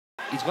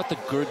he's got the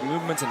good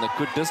movements and the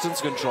good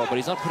distance control, but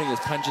he's not putting his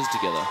punches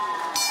together.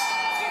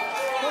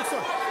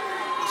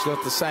 It's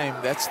not the same.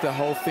 That's the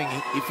whole thing.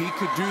 If he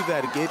could do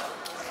that, get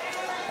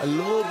a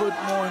little bit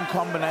more in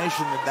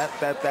combination,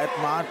 that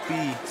might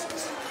be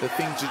the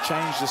thing to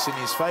change this in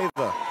his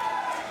favor.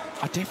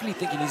 I definitely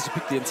think he needs to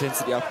pick the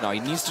intensity up now.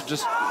 He needs to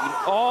just...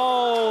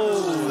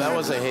 Oh! That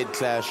was a head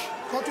clash.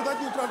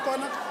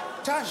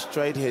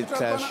 Straight head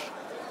clash.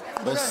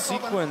 The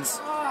sequence...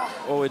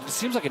 Oh, it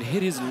seems like it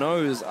hit his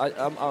nose.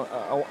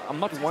 I'm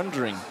not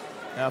wondering.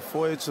 Now,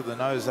 forward to the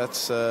nose,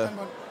 that's...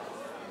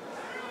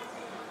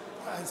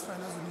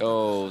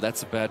 Oh,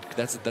 that's a bad...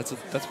 That's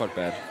quite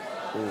bad.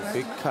 Oh,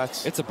 big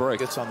cut. It's a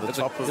break. It's on the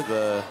top of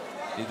the...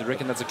 You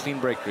reckon that's a clean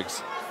break,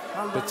 Griggs?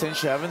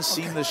 Potentially, I haven't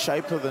seen the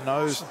shape of the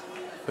nose,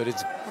 but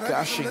it's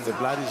gushing. The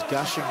blood is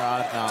gushing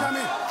right now.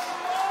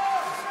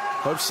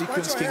 Hope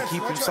Sequence can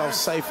keep himself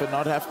safe and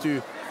not have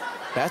to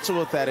battle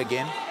with that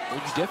again. You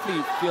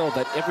definitely feel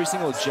that every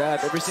single jab,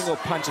 every single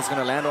punch that's going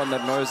to land on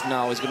that nose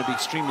now is going to be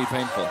extremely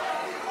painful.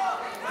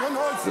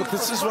 Look,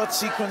 this is what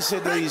Sequence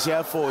said that he's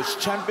here for. It's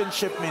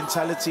championship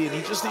mentality, and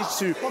he just needs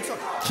to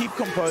keep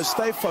composed,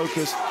 stay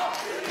focused,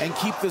 and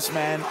keep this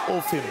man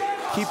off him.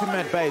 Keep him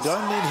at bay.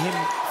 Don't let him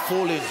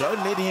fall in.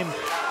 Don't let him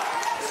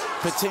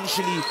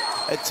potentially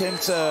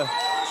attempt a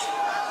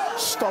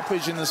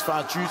stoppage in this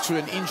fight due to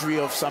an injury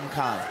of some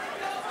kind.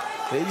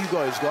 There you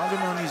go. He's got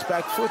him on his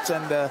back foot,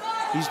 and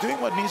he's doing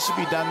what needs to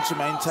be done to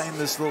maintain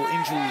this little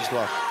injury he's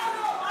got.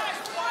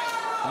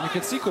 And you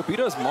can see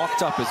Quibido's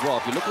marked up as well.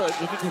 If you look at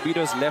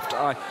Quibido's left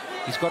eye,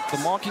 he's got the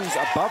markings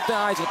above the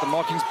eyes, he's got the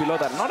markings below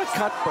that. Not a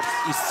cut, but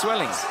he's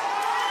swelling.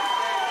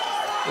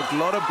 A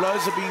lot of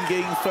blows are being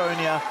getting thrown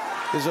here.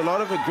 There's a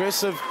lot of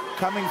aggressive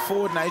coming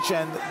forward nature,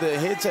 and the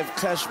heads have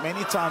clashed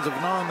many times, if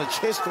not on the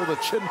chest or the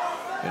chin.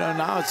 You know,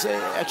 now it's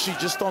actually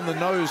just on the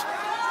nose.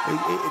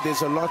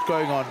 There's a lot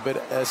going on,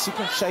 but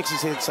Sequence shakes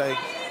his head saying,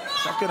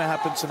 it's not going to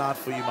happen tonight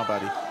for you, my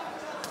buddy.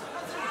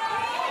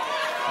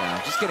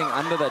 Yeah, just getting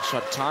under that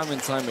shot time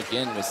and time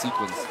again with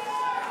Sequence.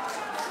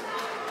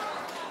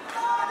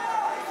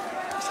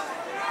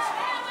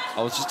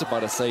 I was just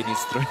about to say he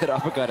needs to throw that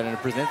uppercut, and it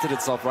presented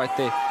itself right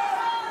there.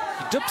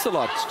 He dips a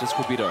lot, just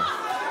Quibido.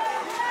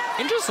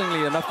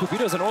 Interestingly enough,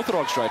 Quibido's an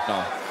orthodox right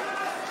now.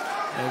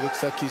 It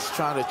looks like he's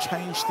trying to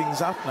change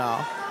things up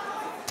now.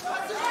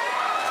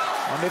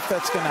 I wonder if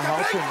that's going to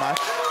help him much.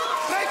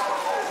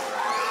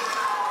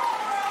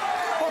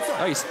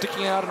 Oh, he's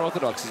sticking out in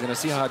orthodox. He's going to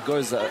see how it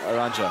goes,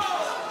 Aranja.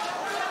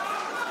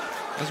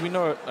 As we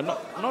know,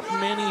 not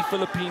many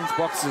Philippines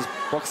boxers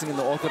boxing in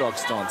the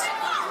orthodox stance.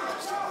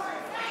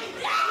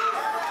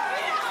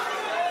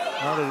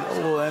 Not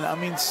at all. And I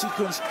mean,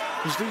 Sequence,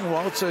 he's doing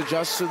well to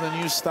adjust to the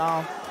new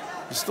style.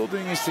 He's still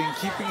doing his thing,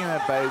 keeping him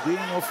at bay,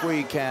 weeding off where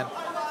he can.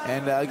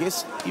 And I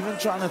guess even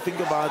trying to think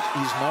about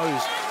his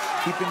nose,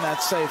 keeping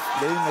that safe,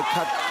 letting the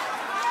cut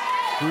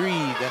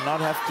breathe and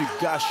not have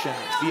to gush and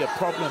be a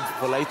problem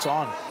for later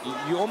on.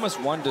 You almost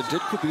wonder,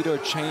 did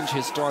Quibido change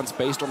his stance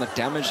based on the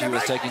damage he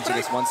was taking to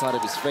this one side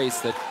of his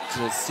face that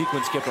the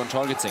Sequence kept on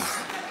targeting?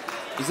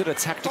 Is it a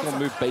tactical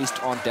move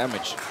based on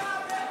damage?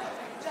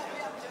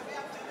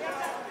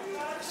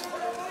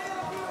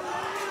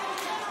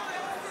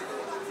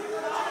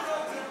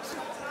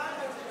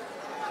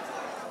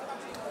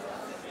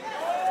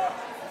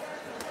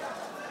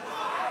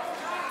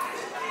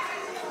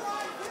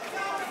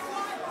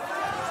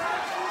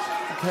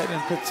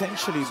 And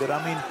potentially, but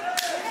I mean,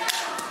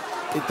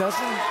 it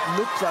doesn't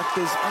look like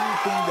there's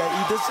anything that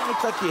he doesn't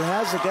look like he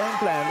has a game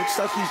plan. It looks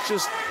like he's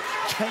just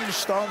changed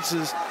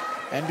stances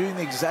and doing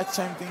the exact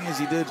same thing as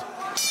he did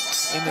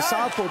in the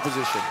southpaw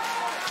position,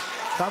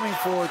 coming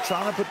forward,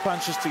 trying to put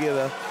punches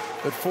together,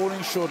 but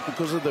falling short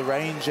because of the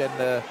range and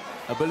the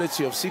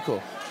ability of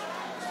Sikho.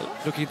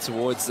 Looking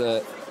towards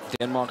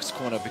Denmark's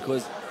corner,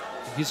 because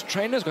his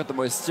trainer's got the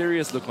most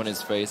serious look on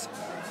his face,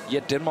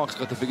 yet Denmark's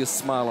got the biggest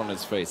smile on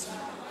his face.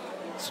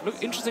 So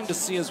look, interesting to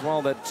see as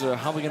well that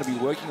how we're going to be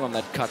working on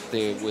that cut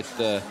there with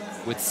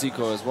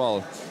Sikho as well.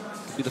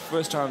 It'll be the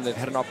first time they've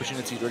had an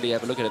opportunity to really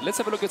have a look at it. Let's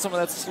have a look at some of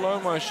that slow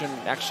motion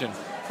action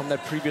from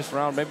that previous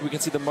round. Maybe we can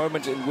see the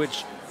moment in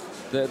which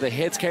the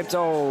heads came to...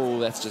 Oh,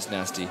 that's just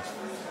nasty.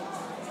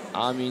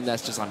 I mean,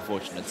 that's just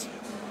unfortunate.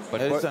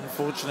 But it is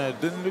unfortunate.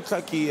 It didn't look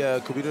like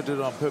Quibido did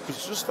it on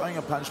purpose, just throwing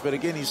a punch. But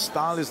again, his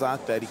style is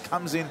like that. He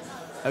comes in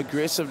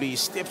aggressively, he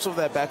steps off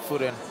that back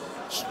foot and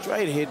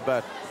straight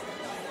headbutt.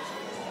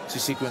 To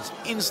Sequence,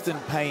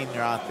 instant pain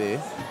right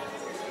there.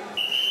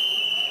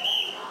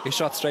 He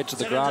shot straight to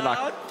the ground.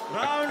 I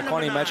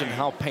can't imagine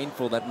how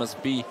painful that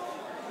must be.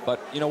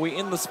 But you know, we're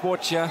in the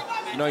sport here.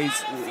 You know,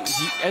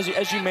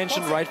 as you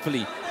mentioned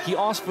rightfully, he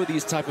asked for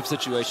these type of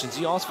situations.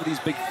 He asked for these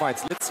big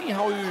fights. Let's see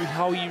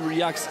how he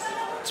reacts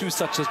to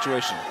such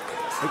situation.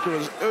 Look, it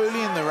was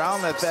early in the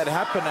round that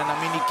happened, and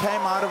I mean, he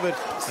came out of it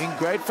in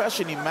great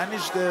fashion. He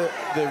managed the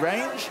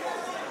range.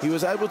 He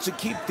was able to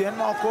keep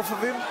Denmark off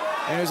of him.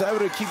 And he was able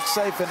to keep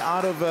safe and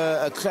out of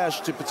a clash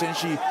to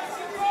potentially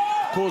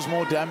cause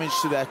more damage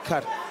to that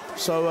cut.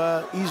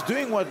 So he's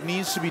doing what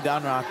needs to be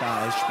done right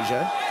now,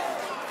 HBJ.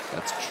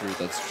 That's true,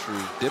 that's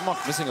true. Denmark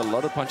missing a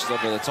lot of punches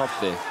over the top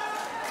there.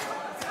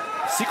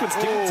 Sequence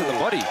kicking to the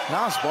body.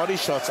 Nice body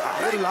shots.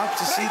 I would like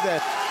to see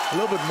that, a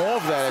little bit more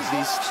of that at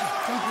least.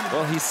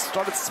 Well, he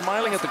started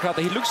smiling at the crowd.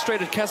 He looked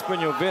straight at Casper in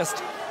your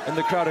vest in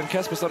the crowd, and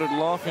Casper started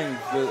laughing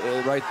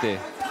right there.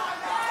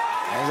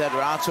 There's that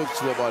right hook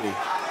to the body.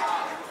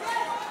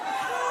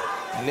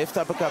 And left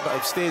uppercut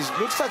upstairs.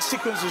 Looks like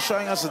Sequence is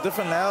showing us a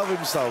different layer of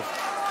himself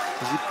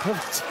as he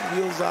pivots,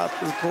 wheels out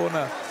the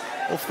corner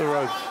off the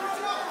rope.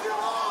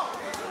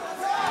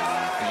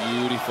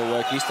 Beautiful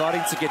work. He's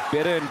starting to get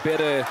better and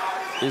better,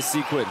 his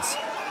Sequence.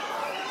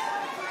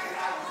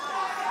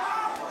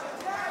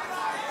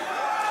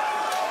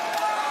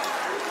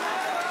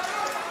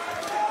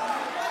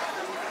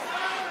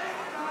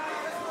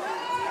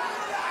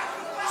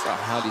 It's a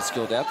highly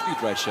skilled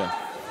athlete right here.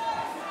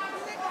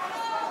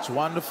 It's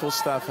wonderful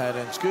stuff,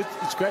 Hayden. It's good.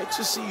 It's great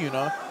to see, you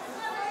know.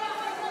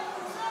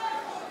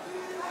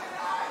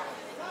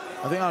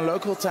 I think our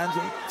local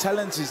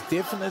talent is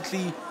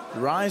definitely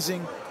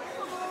rising.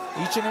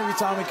 Each and every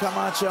time we come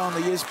out here on the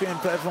ESPN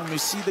platform, we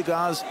see the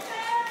guys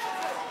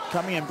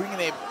coming and bringing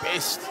their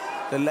best.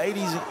 The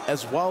ladies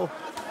as well.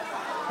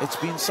 It's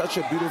been such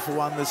a beautiful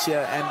one this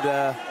year,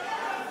 and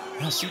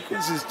our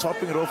Sequence is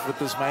topping it off with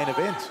this main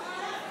event.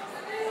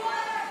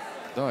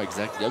 No,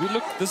 exactly. I mean,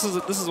 look, this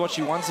is what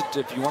you wanted.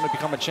 If you want to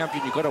become a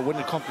champion, you've got to win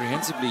it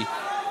comprehensively,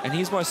 and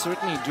he's most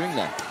certainly doing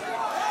that.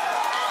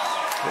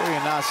 Very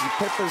nice. He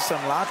peppers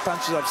some light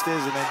punches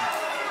upstairs and then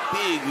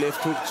big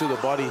left hook to the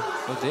body.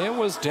 Well, there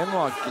was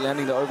Denmark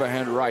landing the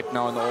overhand right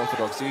now in the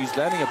orthodox. He's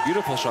landing a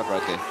beautiful shot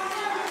right there.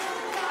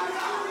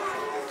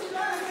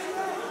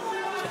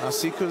 So now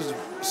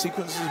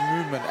Sequence's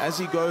movement as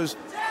he goes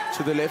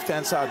to the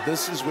left-hand side.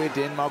 This is where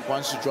Denmark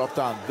wants to drop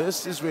down.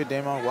 This is where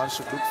Denmark wants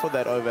to look for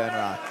that overhand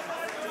right.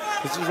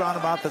 This is round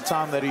about the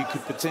time that he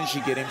could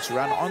potentially get him to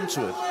run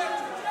onto it.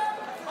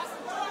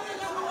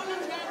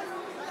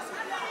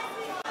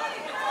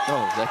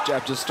 Oh, that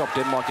jab just stopped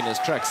Denmark in his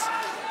tracks.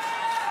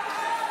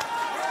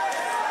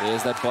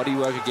 There's that body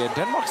work again.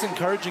 Denmark's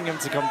encouraging him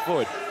to come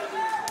forward.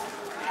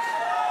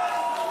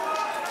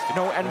 You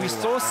know, and we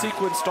saw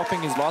Sequence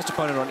stopping his last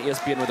opponent on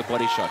ESPN with a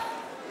body shot.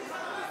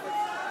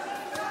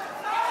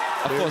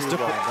 Of course,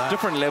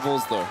 different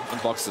levels, though, in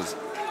boxes.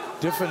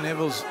 Different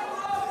levels.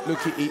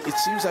 Look, it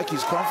seems like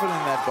he's confident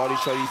in that body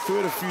shot. He threw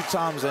it a few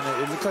times, and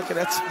it looked like it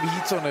had some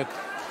heat on it.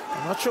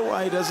 I'm not sure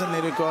why he doesn't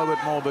let it go a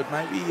bit more, but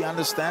maybe he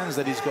understands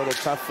that he's got a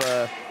tough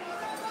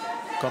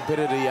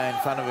competitor here in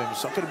front of him.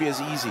 It's not going to be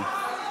as easy.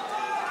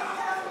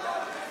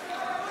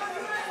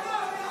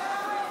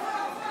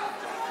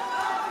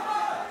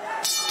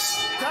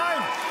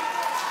 Time!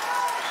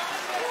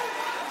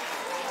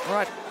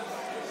 Right.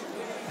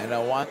 And a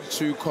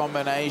 1-2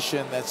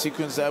 combination that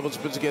Sequence is able to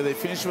put together. They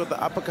finished with the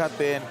uppercut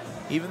there, and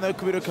even though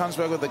Quibido comes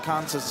back with the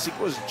counter,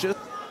 Sequence just...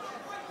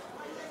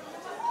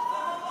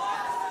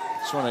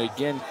 Just want to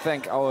again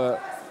thank our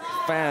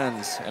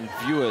fans and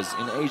viewers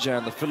in Asia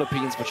and the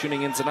Philippines for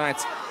tuning in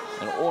tonight,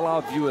 and all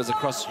our viewers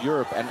across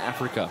Europe and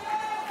Africa.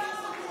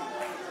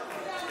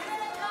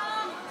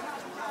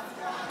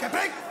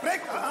 Okay,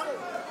 break.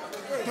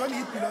 Don't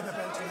hit below the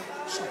belt.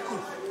 Sure,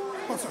 good.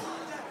 Also.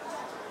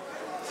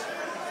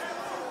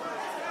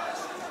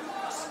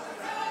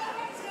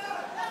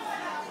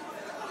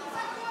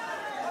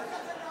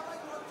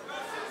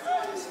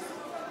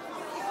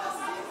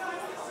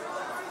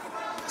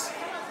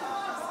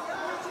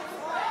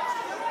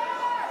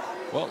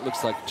 Well, it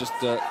looks like just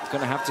going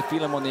to have to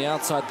feel him on the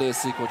outside there,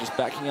 Sikho, just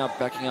backing up,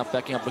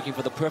 looking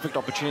for the perfect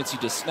opportunity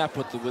to snap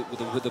with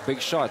the big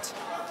shot.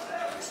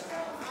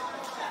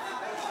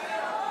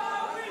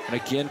 And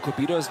again,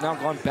 Quibido has now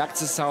gone back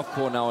to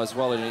southpaw now as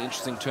well in an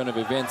interesting turn of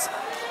events.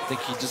 I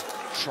think he just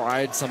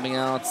tried something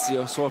out,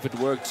 saw if it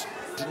worked,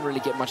 didn't really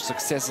get much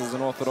success as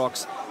an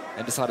orthodox,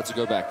 and decided to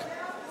go back.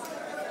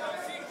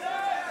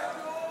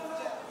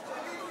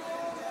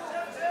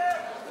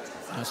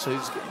 So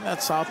he's getting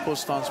that southpaw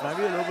stance,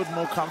 maybe a little bit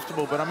more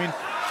comfortable. But I mean,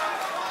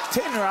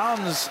 10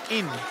 rounds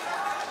in,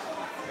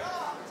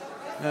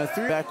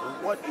 3 back.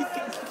 What do you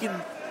think he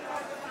can?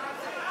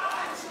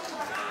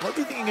 What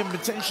do you think he can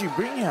potentially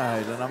bring here,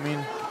 Hayden? I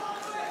mean,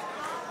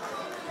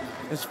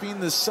 it's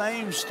been the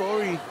same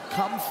story.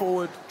 Come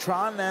forward,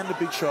 try and land a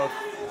big shot,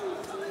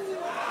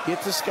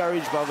 get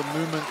discouraged by the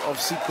movement of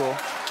Sikho,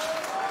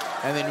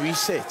 and then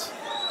reset.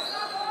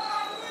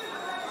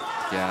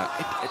 Yeah,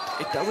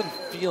 it doesn't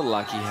feel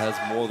like he has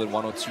more than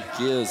 1 or 2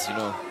 gears, you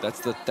know. That's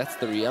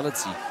the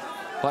reality.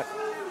 But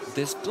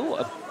there's still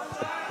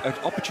an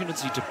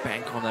opportunity to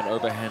bank on that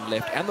overhand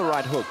left and the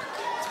right hook.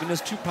 It's been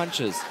his 2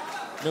 punches.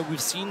 You know, we've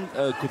seen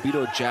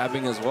Quibido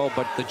jabbing as well,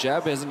 but the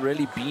jab hasn't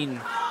really been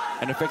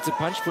an effective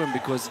punch for him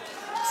because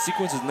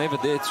Sequence is never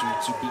there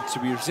to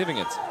be receiving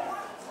it.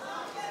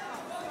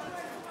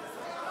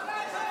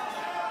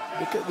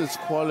 Look at this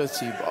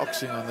quality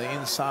boxing on the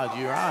inside.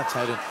 You're right,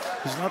 Hayden.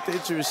 He's not there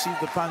to receive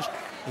the punch.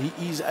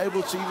 He's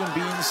able to even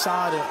be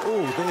inside. And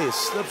oh, there,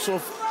 slips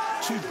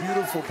off 2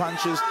 beautiful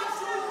punches.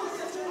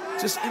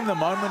 Just in the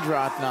moment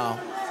right now.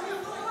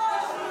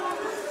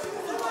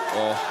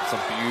 Oh, some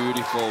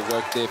beautiful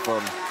work there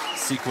from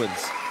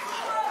Sequence.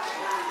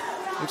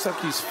 Looks like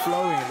he's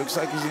flowing. It looks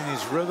like he's in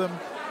his rhythm.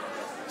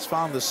 He's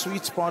found the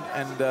sweet spot,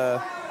 and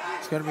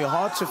it's going to be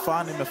hard to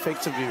find him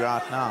effectively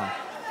right now.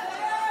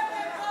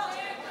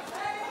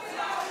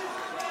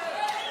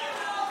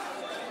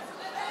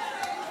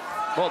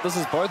 Well, this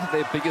is both of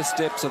their biggest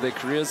steps of their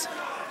careers,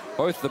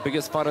 both the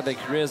biggest fight of their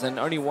careers, and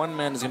only one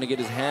man is going to get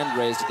his hand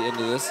raised at the end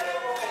of this.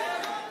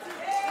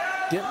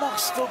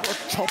 Denmark's still got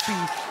choppy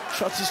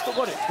shots. He's still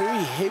got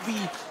very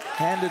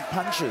heavy-handed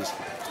punches.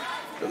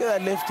 Look at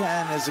that left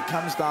hand as it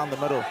comes down the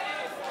middle.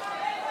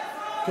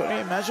 Can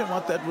you imagine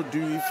what that would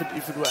do if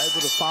it were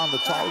able to find the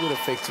target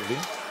effectively?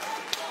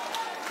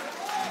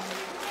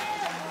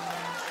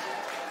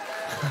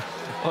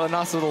 Well, a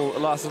nice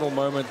little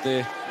moment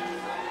there.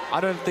 I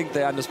don't think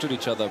they understood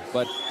each other,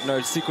 but no,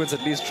 Sequence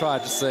at least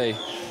tried to say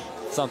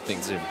something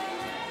to him.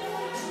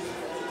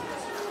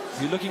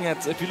 If you're looking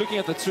at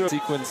the two of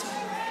Sequence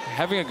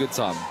having a good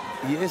time.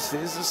 Yes,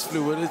 there's this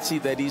fluidity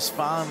that he's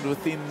found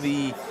within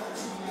the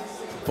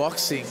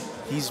boxing.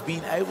 He's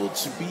been able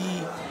to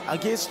be, I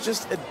guess,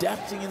 just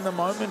adapting in the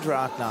moment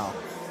right now.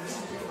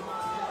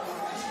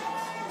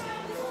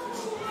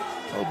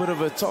 A little bit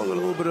of a toggle, a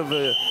little bit of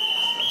a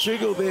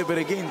jiggle there, but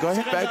again,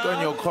 going back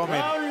on your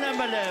comment,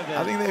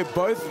 I think they're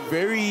both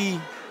very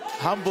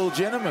humble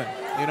gentlemen.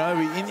 You know,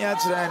 we're in here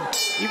today, and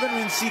even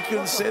when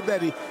Sequence said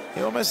that, he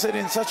almost said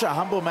in such a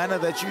humble manner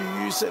that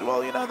you said,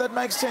 well, you know, that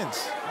makes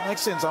sense. It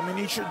makes sense. I mean,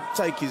 he should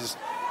take his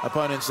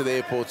opponents to the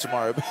airport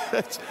tomorrow,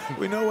 but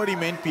we know what he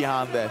meant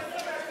behind that.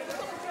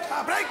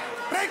 Break!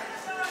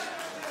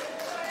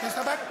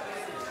 Step back.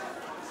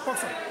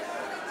 Boxer.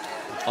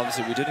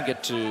 Obviously, we didn't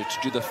get to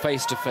do the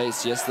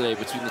face-to-face yesterday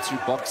between the two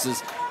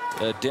boxers.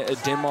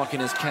 Denmark in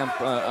his camp,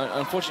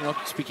 unfortunately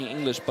not speaking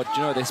English, but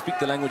you know, they speak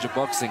the language of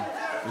boxing,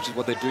 which is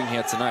what they're doing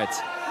here tonight.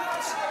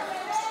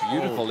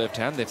 Beautiful left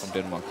hand there from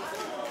Denmark.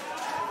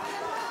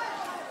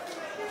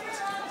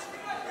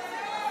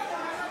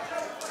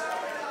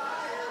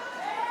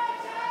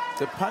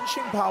 The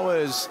punching power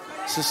is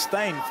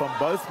sustained from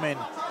both men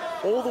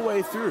all the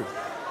way through.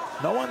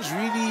 No one's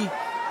really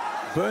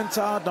burnt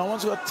out, no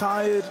one's got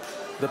tired.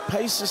 The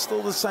pace is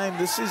still the same.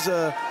 This is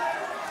a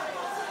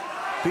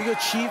big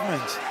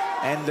achievement,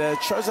 and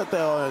it shows that they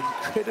are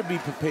incredibly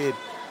prepared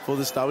for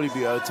this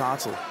WBO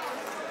title.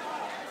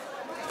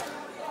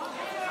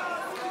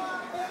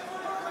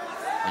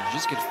 And you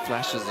just get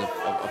flashes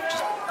of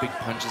just big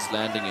punches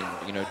landing and,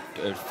 you know,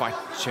 a fight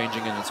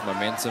changing in its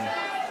momentum.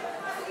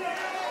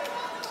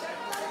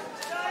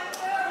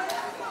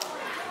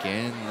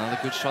 Again, another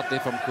good shot there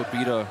from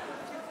Quibido.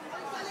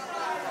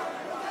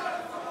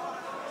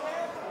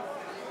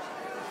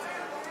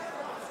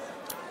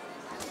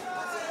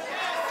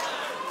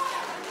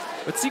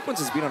 But Sequence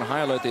has been on high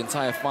alert the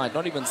entire fight,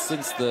 not even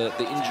since the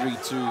injury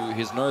to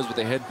his nose with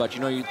the head. But you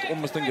know, you'd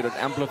almost think it would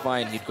amplify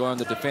and he'd go on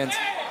the defense.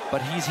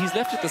 But he's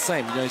left it the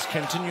same. You know, he's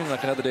continuing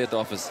like another day at the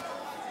office.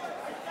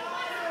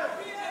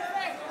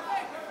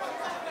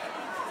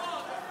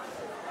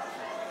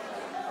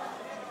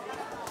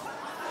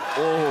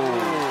 Oh,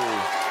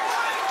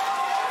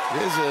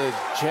 there's a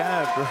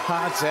jab,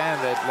 right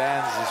hand that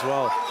lands as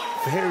well.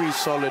 Very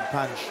solid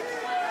punch.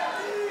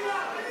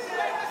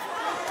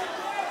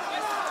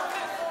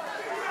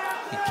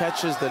 He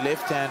catches the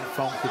left hand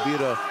from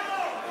Quibido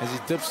as he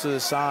dips to the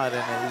side,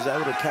 and he's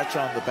able to catch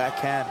on the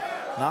backhand.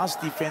 Nice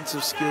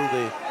defensive skill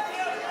there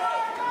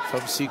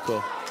from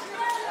Sikho.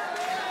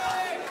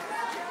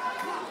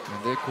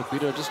 And there,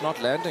 Quibido just not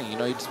landing. You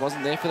know, he just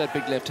wasn't there for that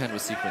big left hand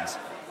with Sequence.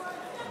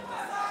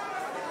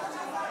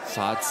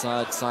 Side,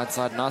 side, side,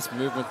 side. Nice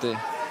movement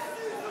there.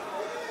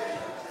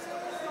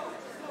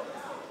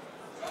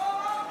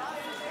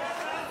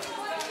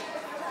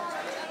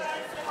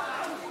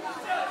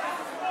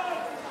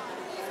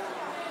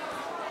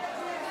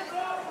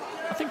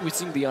 I think we're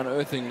seeing the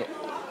unearthing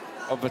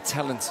of a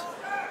talent.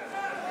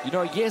 You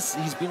know, yes,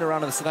 he's been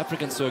around on the South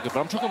African circuit, but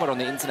I'm talking about on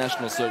the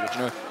international circuit.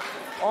 You know,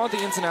 all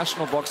the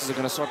international boxers are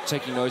going to start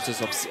taking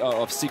notice of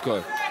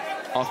Sikho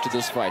after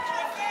this fight.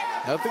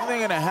 I think they're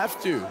going to have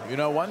to, you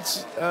know,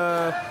 once,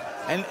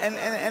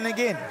 and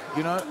again,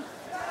 you know,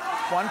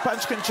 one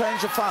punch can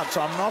change a fight,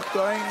 so I'm not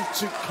going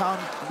to count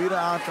Quibido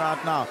out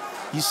right now.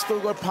 He's still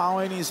got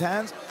power in his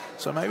hands,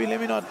 so maybe let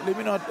me not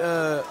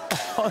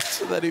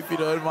answer that if you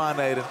don't mind,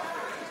 Aiden.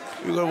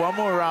 We've got one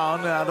more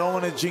round, and I don't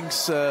want to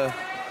jinx.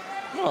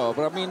 No,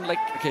 but I mean, like,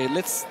 okay,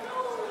 let's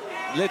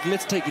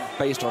take it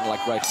based on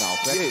like right now.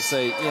 Let's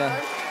say, yeah.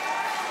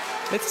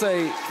 Let's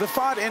say the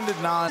fight ended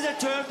now. The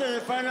turn to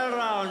the final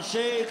round.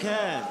 Shake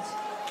hands.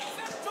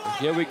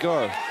 Here we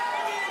go.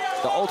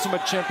 The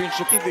ultimate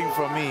championship. Thing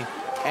from me,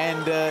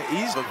 and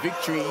he's a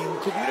victory in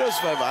Quibido's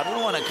favor. I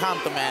don't want to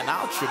count the man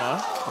out, you know.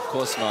 Of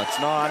course not.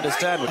 No, I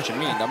understand what you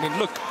mean. I mean,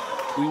 look,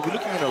 we were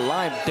looking at a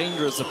live,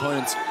 dangerous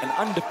opponent, an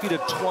undefeated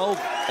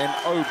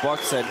 12-0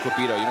 boxer in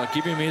Quibido. You know,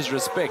 give him his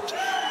respect.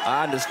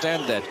 I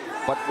understand that.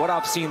 But what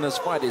I've seen in this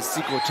fight is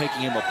Sikho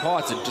taking him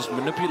apart and just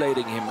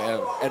manipulating him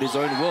at his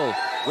own will.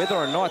 Whether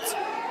or not,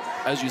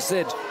 as you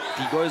said,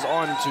 he goes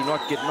on to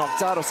not get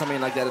knocked out or something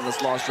like that in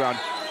this last round.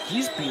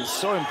 He's been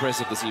so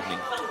impressive this evening.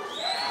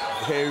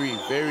 Very,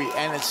 very,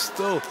 and it's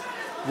still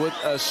with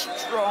a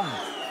strong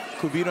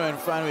Quibido in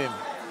front of him.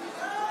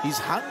 He's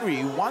hungry,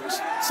 he wants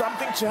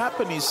something to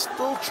happen, he's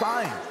still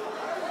trying.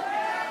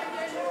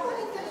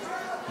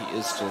 He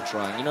is still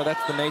trying. You know,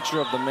 that's the nature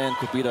of the man,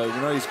 Quibido.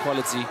 You know his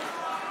quality.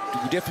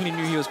 We definitely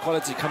knew he was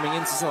quality coming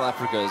into South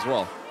Africa as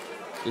well.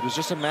 It was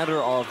just a matter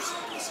of,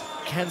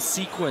 can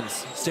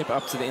Sequence step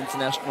up to the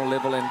international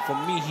level? And for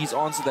me, he's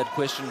answered that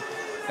question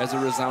as a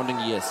resounding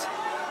yes.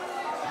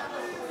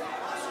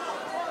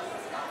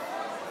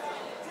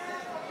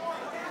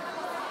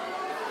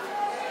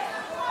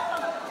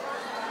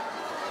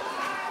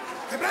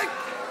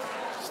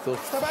 Still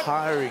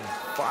firing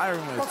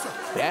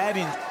with bad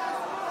in.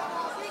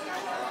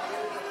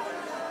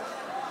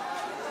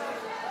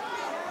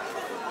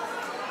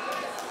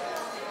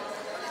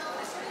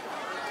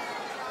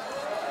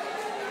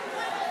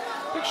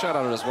 Big shout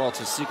out as well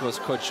to Sikho's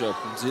coach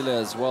Mzila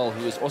as well,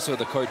 who is also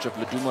the coach of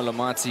Laduma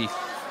Lamati.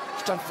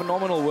 He's done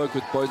phenomenal work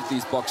with both of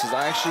these boxers.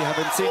 I actually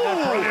haven't seen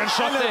that brilliant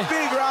shot there. A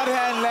big right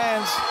hand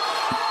lands.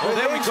 Oh,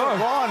 there we go.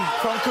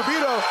 From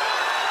Quibido.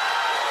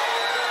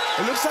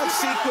 It looks like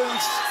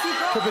Sequence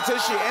could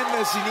potentially end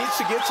this. He needs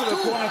to get to the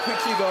corner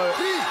quickly though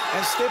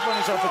and step on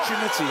his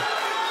opportunity.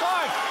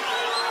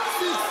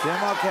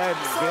 Denmark had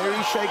very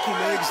shaky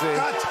legs there.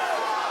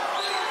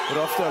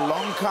 But after a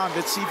long count,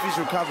 let's see if he's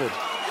recovered.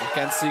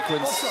 Can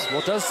Sequence,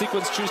 well, does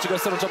Sequence choose to go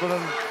sit on top of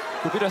him?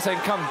 Quibido saying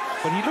come,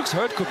 but he looks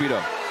hurt,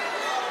 Quibido.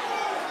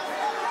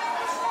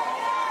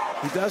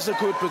 He does look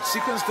good, but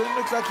Sequence didn't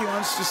look like he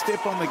wants to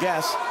step on the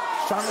gas.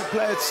 He's trying to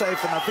play it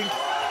safe, and I think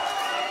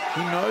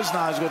he knows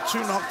now he's got 2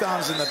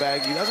 knockdowns in the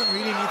bag. He doesn't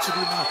really need to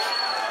do much.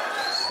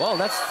 Well,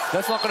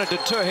 that's not going to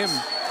deter him.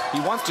 He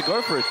wants to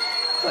go for it.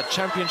 That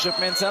championship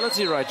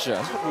mentality right here.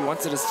 That's what we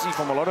wanted to see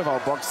from a lot of our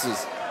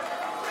boxers.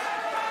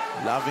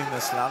 Loving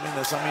this, loving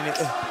this. I mean,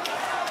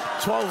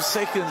 12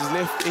 seconds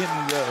left in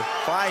the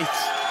fight.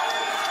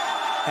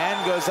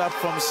 Hand goes up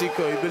from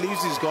Sikho. He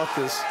believes he's got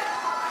this.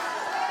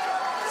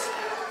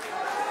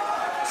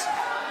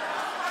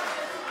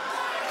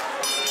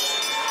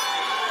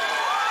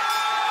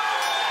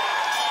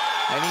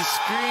 And he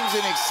screams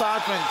in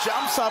excitement,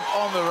 jumps up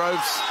on the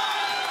ropes.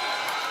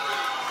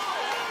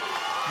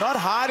 Not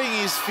hiding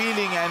his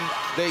feeling and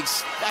the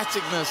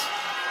ecstaticness.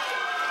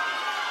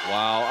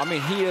 Wow, I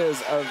mean,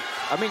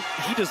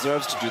 he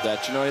deserves to do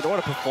that, you know, what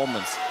a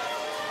performance.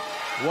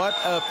 What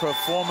a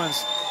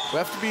performance. We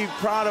have to be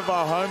proud of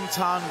our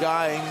hometown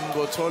guy,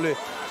 Nqothole,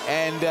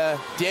 and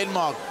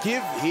Denmark.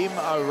 Give him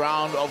a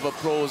round of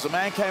applause. The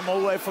man came all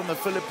the way from the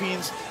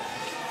Philippines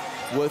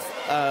with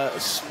a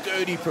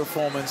sturdy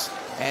performance.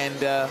 And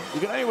we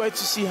can only wait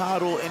to see how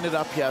it all ended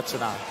up here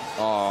tonight.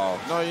 Oh,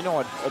 no, you know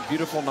what? A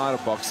beautiful night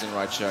of boxing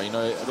right here. You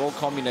know, it all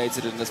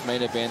culminated in this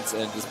main event,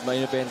 and this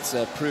main event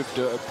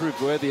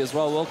proved worthy as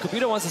well. Well,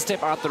 Quibido wants to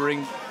step out the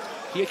ring.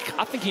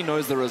 I think he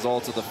knows the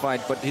results of the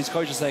fight, but his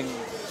coach is saying,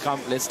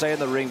 come, let's stay in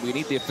the ring. We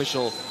need the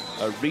official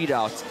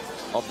readout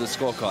of the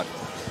scorecard.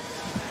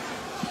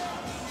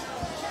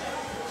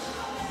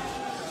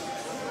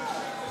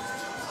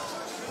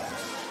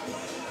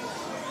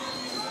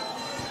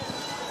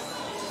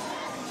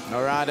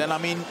 All right, and I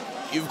mean,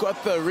 you've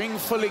got the ring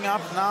filling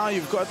up now.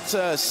 You've got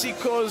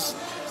Sikho's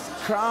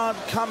crowd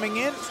coming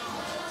in.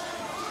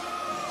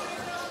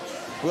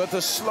 We've got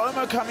the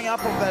slow-mo coming up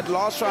of that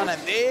last round,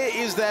 and there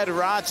is that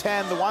right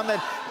hand, the one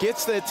that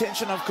gets the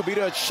attention of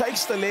Quibido. It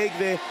shakes the leg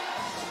there.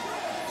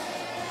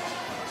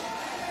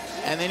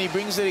 And then he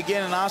brings it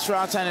again, a nice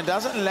right hand. It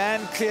doesn't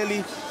land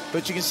clearly,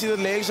 but you can see the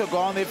legs are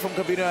gone there from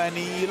Quibido, and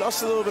he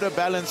lost a little bit of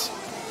balance.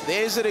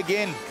 There's it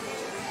again.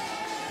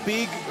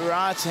 Big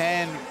right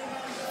hand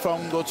from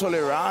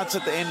Nqothole right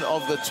at the end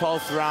of the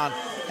 12th round.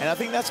 And I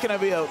think that's going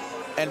to be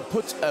and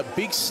put a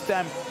big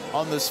stamp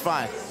on this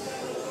fight.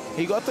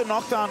 He got the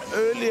knockdown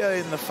earlier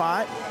in the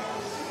fight.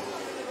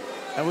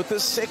 And with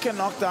this second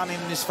knockdown in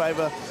his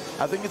favor,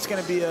 I think it's going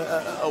to be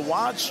a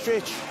wide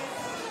stretch.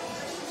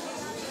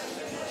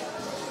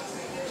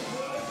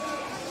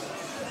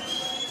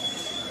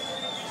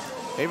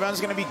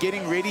 Everyone's going to be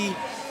getting ready,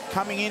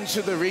 coming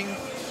into the ring,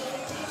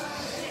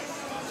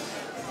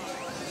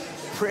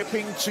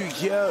 prepping to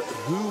hear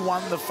who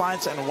won the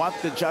fights and what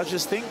the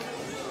judges think.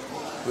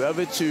 We're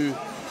over to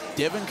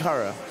Devin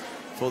Curra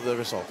for the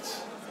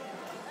results.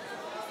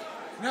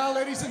 Now,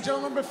 ladies and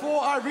gentlemen,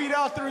 before I read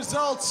out the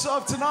results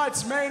of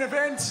tonight's main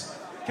event,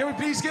 can we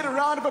please get a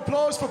round of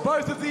applause for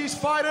both of these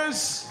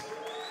fighters?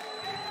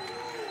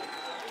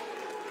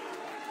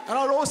 And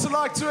I'd also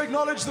like to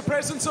acknowledge the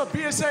presence of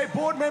BSA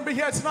board member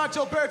here tonight,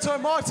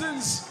 Gilberto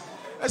Martins,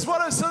 as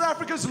well as South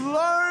Africa's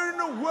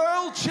lone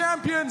world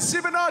champion,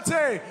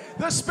 Sibonate,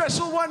 the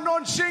special one,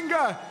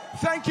 Nonshinga.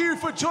 Thank you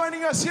for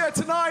joining us here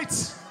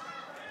tonight.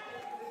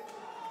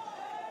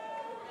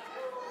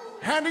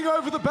 Handing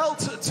over the belt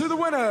to the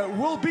winner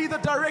will be the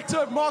Director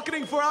of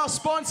Marketing for our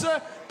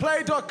sponsor,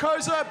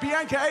 Play.Coza,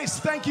 Bianca Ace.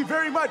 Thank you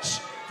very much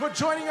for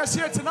joining us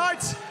here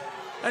tonight.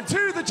 And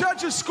to the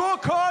judges'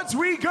 scorecards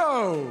we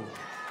go.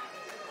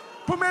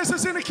 Phumeza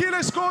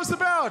Zinakile scores the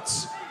bout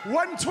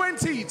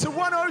 120 to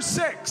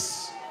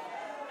 106.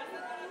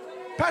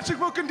 Patrick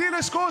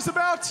Mukandile scores the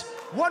bout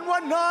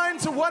 119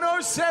 to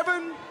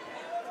 107.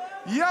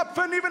 Jaap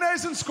van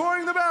Nieuwenhuizen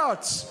scoring the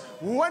bout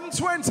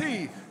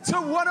 120 to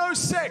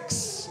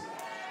 106.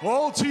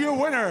 All to your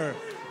winner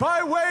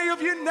by way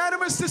of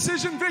unanimous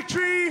decision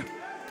victory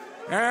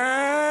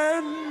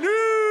and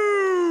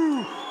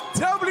new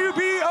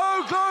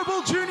WBO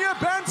Global Junior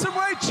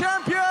Bantamweight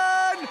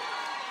Champion,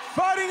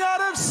 fighting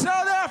out of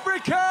South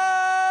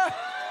Africa,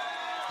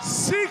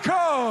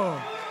 Sikho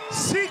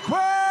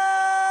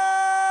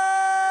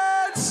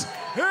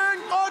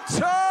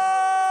Nqothole.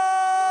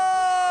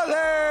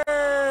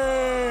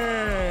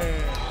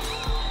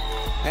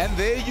 And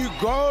there you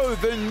go,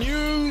 the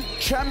new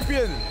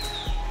champion,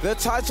 the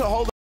title holder.